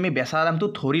গতিকে আমি বেচা দামটো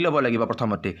ধৰি ল'ব লাগিব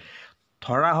প্ৰথমতে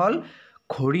ধৰা হ'ল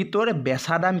ঘড়ীটোৰ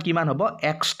বেচা দাম কিমান হ'ব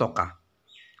x টকা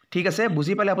ঠিক আছে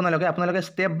বুজি পালে আপোনালোকে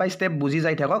ষ্টেপ বাই ষ্টেপ বুজি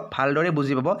যাই থাকক ভালদৰে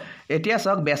বুজি পাব এতিয়া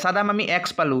চাওক বেচা দাম আমি x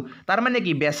পালোঁ তাৰ মানে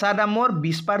কি বেচা দামৰ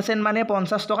 20% মানে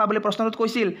 50 টকা বুলি প্ৰশ্নটোত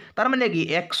কৈছিল তাৰ মানে কি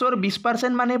x ৰ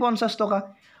 20% মানে 50 টকা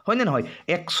হয়নে নহয়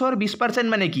x ৰ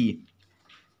 20% মানে কি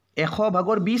 100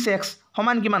 ভাগৰ 20x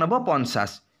সমান কিমান হ'ব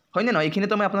 50 হয়নে নহয়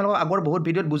এইখিনিতো মই আপোনালোকক আগৰ বহুত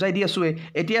ভিডিঅ'ত বুজাই দি আছোঁৱে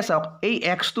এতিয়া চাওক এই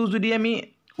x টো যদি আমি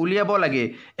উলিয়াব লাগে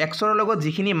x ৰ লগত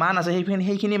যিখিনি মান আছে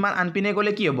সেইখিনি মান আনপিনে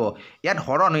গ'লে কি হ'ব ইয়াত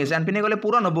হৰণ হৈ আছে আনপিনে গ'লে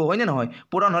পূৰণ হ'ব হয়নে নহয়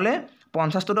পূৰণ হ'লে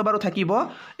 50 টো বাৰু থাকিব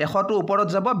 100 টো ওপৰত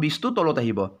যাব 20 টো তলত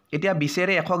আহিব এতিয়া 20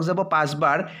 ৰে 100 যাব 5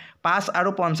 বাৰ 5 আৰু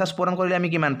 50 পূৰণ কৰিলে আমি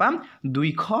কিমান পাম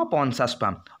 250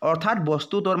 পাম অৰ্থাৎ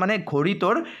বস্তুটোৰ মানে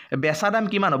ঘড়ীটোৰ বেচা দাম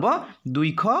কিমান হ'ব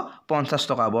 250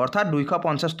 টকা হ'ব অৰ্থাৎ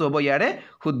 250 টো হ'ব ইয়াৰে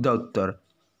শুদ্ধ উত্তৰ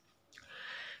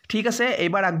ঠিক আছে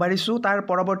এইবাৰ আগবাঢ়িছোঁ তাৰ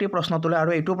পৰৱৰ্তী প্ৰশ্নটোলৈ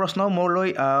আৰু এইটো প্ৰশ্ন মোৰলৈ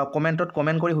কমেণ্টত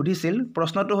কমেণ্ট কৰি সুধিছিল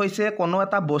প্ৰশ্নটো হৈছে কোনো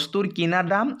এটা বস্তুৰ কিনা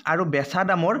দাম আৰু বেচা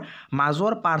দামৰ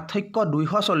মাজৰ পাৰ্থক্য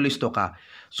 240 টকা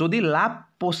যদি লাভ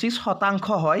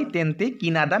 25% হয় তেন্তে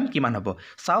কিনা দাম কিমান হ'ব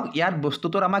চাওক ইয়াত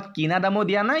বস্তুটোৰ আমাক কিনা দামো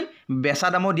দিয়া নাই বেচা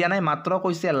দামো দিয়া নাই মাত্ৰ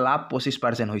কৈছে লাভ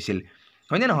 25% হৈছিল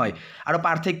হয়নে নহয় আৰু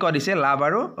পাৰ্থক্য দিছে লাভ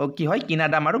আৰু কি হয় কিনা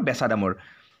দাম আৰু বেচা দামৰ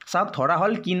চাওক ধৰা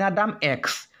হ'ল কিনা দাম x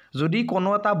যদি কোনো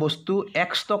এটা বস্তু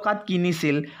x টকাত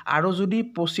কিনিছিল আৰু যদি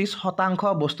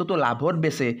 25% বস্তুটো লাভত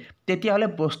বেচে তেতিয়াহ'লে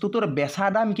বস্তুটোৰ বেচা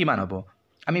দাম কিমান হ'ব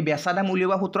আমি বেচা দাম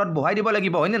উলিওৱা সূত্ৰত বহাই দিব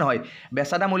লাগিব হয়নে নহয়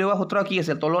বেচা দাম উলিওৱা সূত্ৰ কি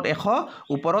আছে তলত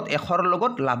 100 ওপৰত 100 ৰ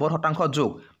লগত লাভৰ শতাংশ যোগ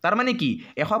তাৰ মানে কি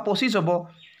 125 হ'ব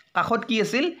কাষত কি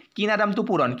আছিল কিনা দামটো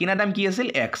পূৰণ কিনা দাম কি আছিল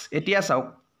x এতিয়া চাওক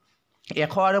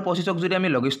 100 আৰু 25ক যদি আমি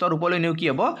লঘিষ্ঠ ৰূপলৈ নিও কি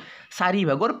হ'ব 4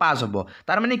 ভাগৰ 5 হ'ব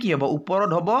তাৰ মানে কি হ'ব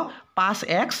ওপৰত হ'ব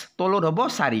 5x তলত হ'ব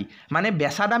 4 মানে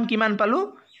বেচা দাম কিমান পালো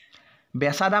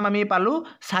বেচা দাম আমি পালো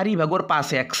 4 ভাগৰ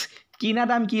 5x কিনা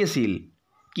দাম কি আছিল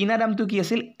কিনা দামটো কি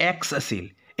আছিল x আছিল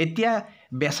এতিয়া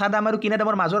বেচা দাম আৰু কিনা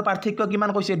দামৰ মাজৰ পাৰ্থক্য কিমান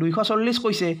কৈছে 240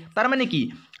 কৈছে তাৰ মানে কি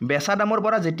বেচা দামৰ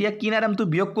পৰা যেতিয়া কিনা দামটো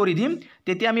বিয়োগ কৰি দিম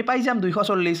তেতিয়া আমি পাই যাম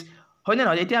 240 হয়নে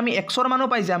নহয় এতিয়া আমি x ৰ মানো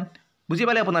পাই যাম বুজি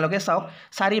পালে আপোনালোকে চাওক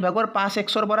 4 ভাগৰ 5x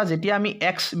ৰ পৰা যেতিয়া আমি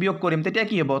x বিয়োগ কৰিম তেতিয়া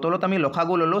কি হ'ব তলত আমি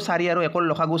লসাগু ললো 4 আৰু 1 ৰ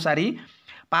লসাগু 4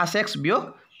 5x বিয়োগ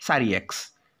 4x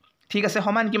ঠিক আছে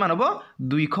সমান কিমান হ'ব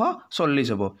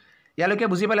 240 হ'ব ইয়ালৈকে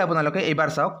বুজি পালে আপোনালোকে এইবাৰ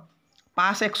চাওক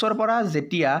 5x ৰ পৰা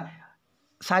যেতিয়া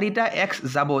 4টা x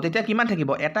যাব তেতিয়া কিমান থাকিব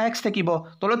এটা x থাকিব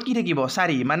তলত কি থাকিব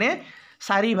 4 মানে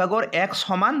 4 ভাগৰ x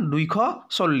সমান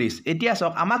 240 এতিয়া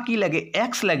চাওক আমাক কি লাগে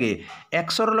x লাগে x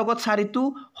ৰ লগত 4 টো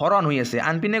হৰণ হৈ আছে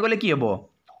আনপিনে গ'লে কি হ'ব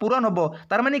পূৰণ হ'ব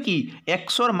তাৰ মানে কি x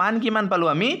ৰ মান কিমান পালো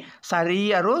আমি 4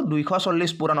 আৰু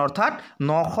 240 পূৰণ অৰ্থাৎ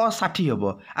 960 হ'ব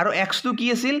আৰু x টো কি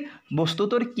আছিল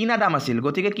বস্তুটোৰ কিনা দাম আছিল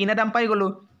গতিকে কিনা দাম পাই গলো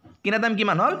কিনা দাম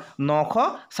কিমান হ'ল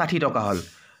 960 টকা হ'ল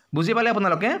বুজি পালে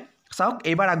আপোনালোকে চাওক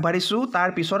এইবাৰ আগবাঢ়িছোঁ তাৰ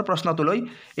পিছৰ প্ৰশ্নটোলৈ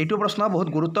এইটো প্ৰশ্ন বহুত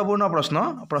গুৰুত্বপূৰ্ণ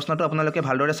প্ৰশ্নটো আপোনালোকে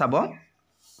ভালদৰে চাব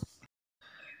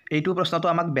এইটো প্ৰশ্নটো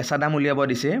আমাক বেচা দাম উলিয়াব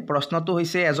দিছে প্ৰশ্নটো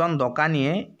হৈছে এজন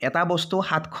দোকানীয়ে এটা বস্তু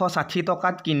 760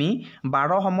 টকাত কিনি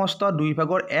 12 সমস্ত 2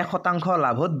 ভাগৰ 1%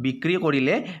 লাভত বিক্ৰী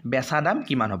কৰিলে বেচা দাম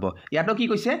কিমান হ'ব ইয়াতো কি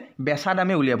কৈছে বেচা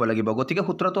দামে উলিয়াব লাগিব গতিকে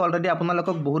সূত্ৰটো অলৰেডি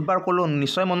আপোনালোকক বহুতবাৰ ক'লো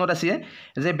নিশ্চয় মনত আছে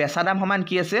যে বেচা দাম সমান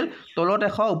কি আছিল তলত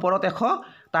 100 ওপৰত 100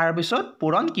 তাৰ পিছত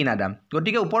পূৰণ কিনা দাম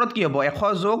গতিকে ওপৰত কি হ'ব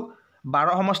 100 যোগ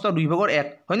 12 সমস্ত 2 ভাগৰ 1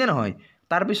 হয়নে নহয়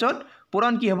তাৰ পিছত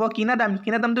পূৰণ কি হ'ব কিনা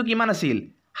দামটো কিমান আছিল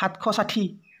 760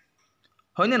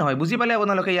 হয়নে নহয় বুজি পালে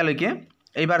আপোনালোকে ইয়ালৈকে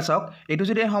এইবাৰ চাওক এইটো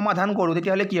যদি সমাধান কৰোঁ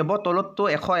তেতিয়াহ'লে কি হ'ব তলতটো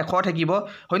 100 থাকিব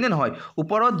হয়নে নহয়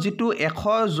ওপৰত যেটো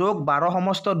 100 যোগ 12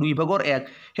 সমস্ত 2 ভাগৰ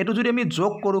 1 হেতু যদি আমি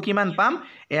যোগ কৰোঁ কিমান পাম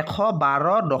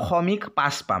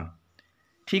 112.5 পাম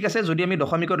ঠিক আছে যদি আমি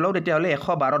দশমিকত লওঁ তেতিয়াহ'লে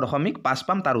 112.5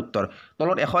 পাম তাৰ উত্তৰ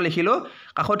তলত 100 লিখিলো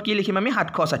কাষত কি লিখিম আমি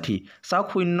 760 চাওক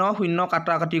 0 0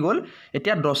 কাটা কাটি গ'ল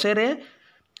এতিয়া 10 ৰে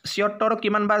 76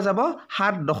 কিমান বাৰ যাব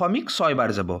 7.6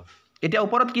 বাৰ যাব এতিয়া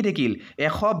ওপৰত কি থাকিল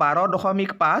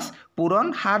 112.5 পূৰণ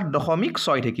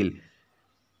 7.6 থাকিল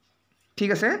ঠিক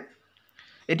আছে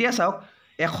এতিয়া চাওক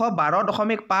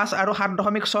 112.5 আৰু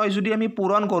 7.6 যদি আমি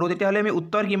পূৰণ কৰোঁ তেতিয়াহ'লে আমি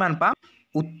উত্তৰ কিমান পাম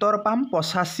উত্তৰ পাম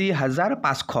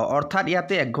 ৮৫,৫০০ অৰ্থাৎ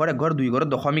ইয়াতে এক ঘৰ ২ ঘৰত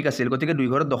দশমিক আছিল গতিকে ২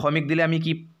 ঘৰত দশমিক দিলে আমি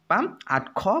কি পাম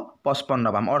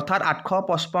 ৮৫৫ পাম অৰ্থাৎ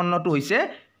 ৮৫৫টো হৈছে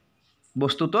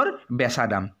বস্তুটোৰ বেচা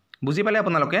দাম বুজি পালে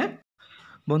আপোনালোকে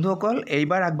বন্ধুসকল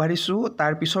এইবাৰ আগবাঢ়িছোঁ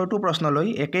তাৰ পিছৰটো প্ৰশ্নলৈ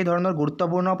একেই ধৰণৰ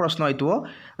গুৰুত্বপূৰ্ণ প্ৰশ্ন এইটো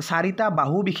চাৰিটা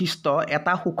বাহু বিশিষ্ট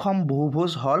এটা সুষম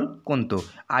বহুভুজ হল কোনটো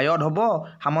আয়ত হ'ব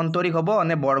সামন্তৰিক হ'ব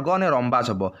নে বৰ্গ নে ৰম্বাজ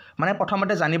হ'ব মানে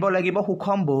প্ৰথমতে জানিব লাগিব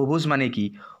সুষম বহুভুজ মানে কি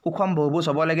সুষম বহুভুজ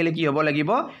হ'ব লাগিলে কি হ'ব লাগিব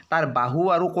তাৰ বাহু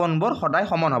আৰু কোণবোৰ সদায়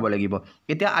সমান হ'ব লাগিব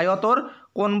এতিয়া আয়তৰ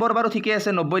কোণবোৰ বাৰু ঠিকে আছে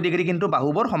 90 ডিগ্ৰী কিন্তু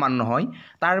বাহুবোৰ সমান নহয়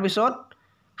তাৰ পিছত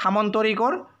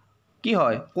সামন্তৰিকৰ কি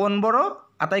হয় কোণবোৰো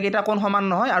আটাইকেইটা কোণ সমান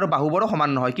নহয় আৰু বাহুবোৰো সমান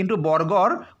নহয় কিন্তু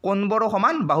বৰ্গৰ কোণবোৰো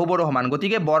সমান বাহুবোৰো সমান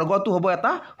গতিকে বৰ্গটো হ'ব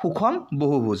এটা সুষম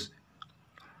বহুভুজ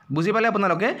বুজি পালে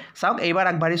আপোনালোকে চাওক এইবাৰ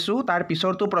আগবাঢ়িছোঁ তাৰ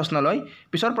পিছৰটো প্ৰশ্নলৈ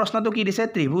পিছৰ প্ৰশ্নটো কি দিছে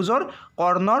ত্ৰিভুজৰ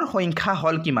কৰ্ণৰ সংখ্যা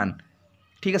হল কিমান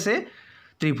ঠিক আছে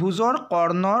ত্ৰিভুজৰ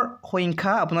কৰ্ণৰ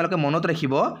সংখ্যা আপোনালোকে মনত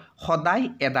ৰাখিব সদায়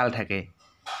এডাল থাকে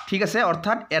ঠিক আছে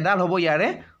অৰ্থাৎ এডাল হ'ব ইয়াৰে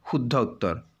শুদ্ধ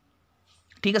উত্তৰ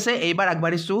ঠিক আছে এইবাৰ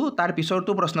আগবাঢ়িছোঁ তাৰ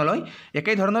পিছৰটো প্ৰশ্নলৈ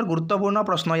একেই ধৰণৰ গুৰুত্বপূৰ্ণ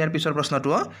প্ৰশ্ন ইয়াৰ পিছৰ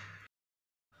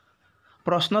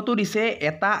প্ৰশ্নটো দিছে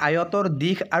এটা আয়তৰ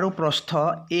দিশ আৰু প্ৰস্থ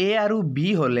এ আৰু বি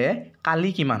হ'লে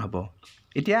কালি কিমান হ'ব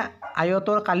এতিয়া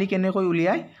আয়তৰ কালি কেনেকৈ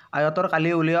উলিয়ায় আয়তৰ কালি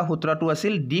উলিওৱা সূত্ৰটো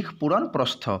আছিল দিশ পূৰণ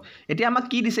প্ৰস্থ এতিয়া আমাক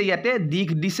কি দিছে ইয়াতে দিশ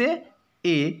দিছে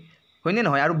এ হয়নে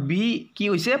নহয় আৰু বি কি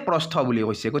হৈছে প্ৰস্থ বুলি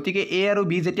কৈছে গতিকে এ আৰু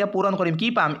বি যেতিয়া পূৰণ কৰিম কি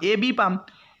পাম এ বি পাম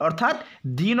অৰ্থাৎ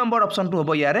ডি নম্বৰ অপশ্যনটো হ'ব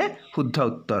ইয়াৰে শুদ্ধ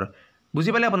উত্তৰ বুজি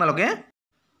পালে আপোনালোকে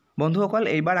বন্ধুসকল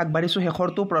এইবাৰ আগবাঢ়িছোঁ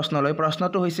শেষৰটো প্ৰশ্নলৈ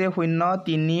প্ৰশ্নটো হৈছে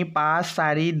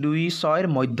 0.35426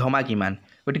 মধ্যমা কিমান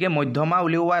গতিকে মধ্যমা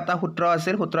উলিওৱা এটা সূত্ৰ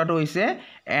আছিল সূত্ৰটো হৈছে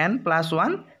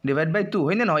n+1/2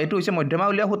 হয়নে নহয় এইটো হৈছে মধ্যমা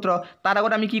উলিওৱা সূত্ৰ তাৰ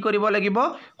আগত আমি কি কৰিব লাগিব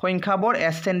সংখ্যাবোৰ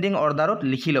এছেণ্ডিং অৰ্ডাৰত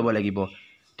লিখি ল'ব লাগিব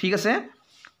ঠিক আছে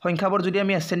সংখ্যাবোৰ যদি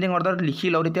আমি এছেণ্ডিং অৰ্ডাৰত লিখি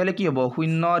লওঁ তেতিয়াহ'লে কি হ'ব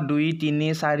 0 2 3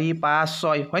 4 5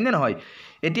 6 হয়নে নহয়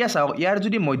এতিয়া চাওক ইয়াৰ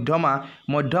যদি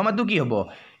মধ্যমাটো কি হ'ব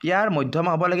ইয়াৰ মধ্যমা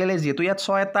হ'ব লাগিলে যেহেতু ইয়াত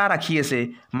 6 এটা ৰাখি আছে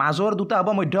মাজৰ দুটা হ'ব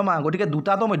মধ্যমা গতিকে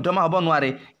দুটাটো মধ্যমা হ'ব নোৱাৰে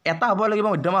এটা হ'ব লাগিব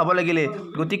মধ্যমা হ'ব লাগিলে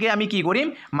গতিকে আমি কি কৰিম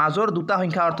মাজৰ দুটা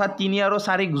সংখ্যা অৰ্থাৎ 3 আৰু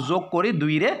 4 যোগ কৰি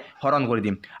 2 ৰে হৰণ কৰি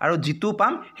দিম আৰু যিটো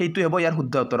পাম সেইটো হ'ব ইয়াৰ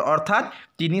শুদ্ধ উত্তৰ অৰ্থাৎ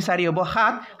 3 4 হ'ব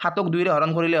 7 7ক 2 ৰে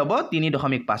হৰণ কৰিলে হ'ব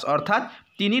 3.5 অৰ্থাৎ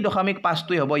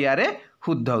 3.5টোই হ'ব ইয়াৰে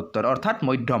শুদ্ধ উত্তৰ অৰ্থাৎ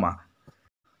মধ্যমা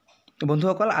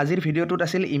বন্ধুসকল আজিৰ ভিডিঅ'টোত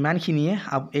আছিল ইমানখিনিয়ে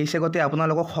এই চেগতে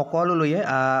আপোনালোকক সকলোলৈয়ে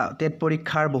টেট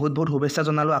পৰীক্ষাৰ বহুত শুভেচ্ছা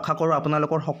জনালোঁ আশা কৰোঁ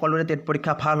আপোনালোকৰ সকলোৰে টেট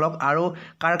পৰীক্ষা ভাল হওক আৰু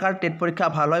কাৰ টেট পৰীক্ষা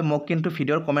ভাল হয় মোক কিন্তু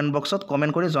ভিডিঅ'ৰ কমেণ্ট বক্সত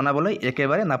কমেণ্ট কৰি জনাবলৈ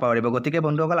একেবাৰে নাপাহৰিব গতিকে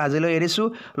বন্ধুসকল আজিলৈ এৰিছোঁ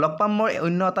লগ পাম মই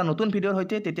অন্য এটা নতুন ভিডিঅ'ৰ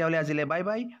সৈতে তেতিয়াহ'লে আজিলৈ বাই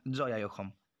বাই জয় আই অসম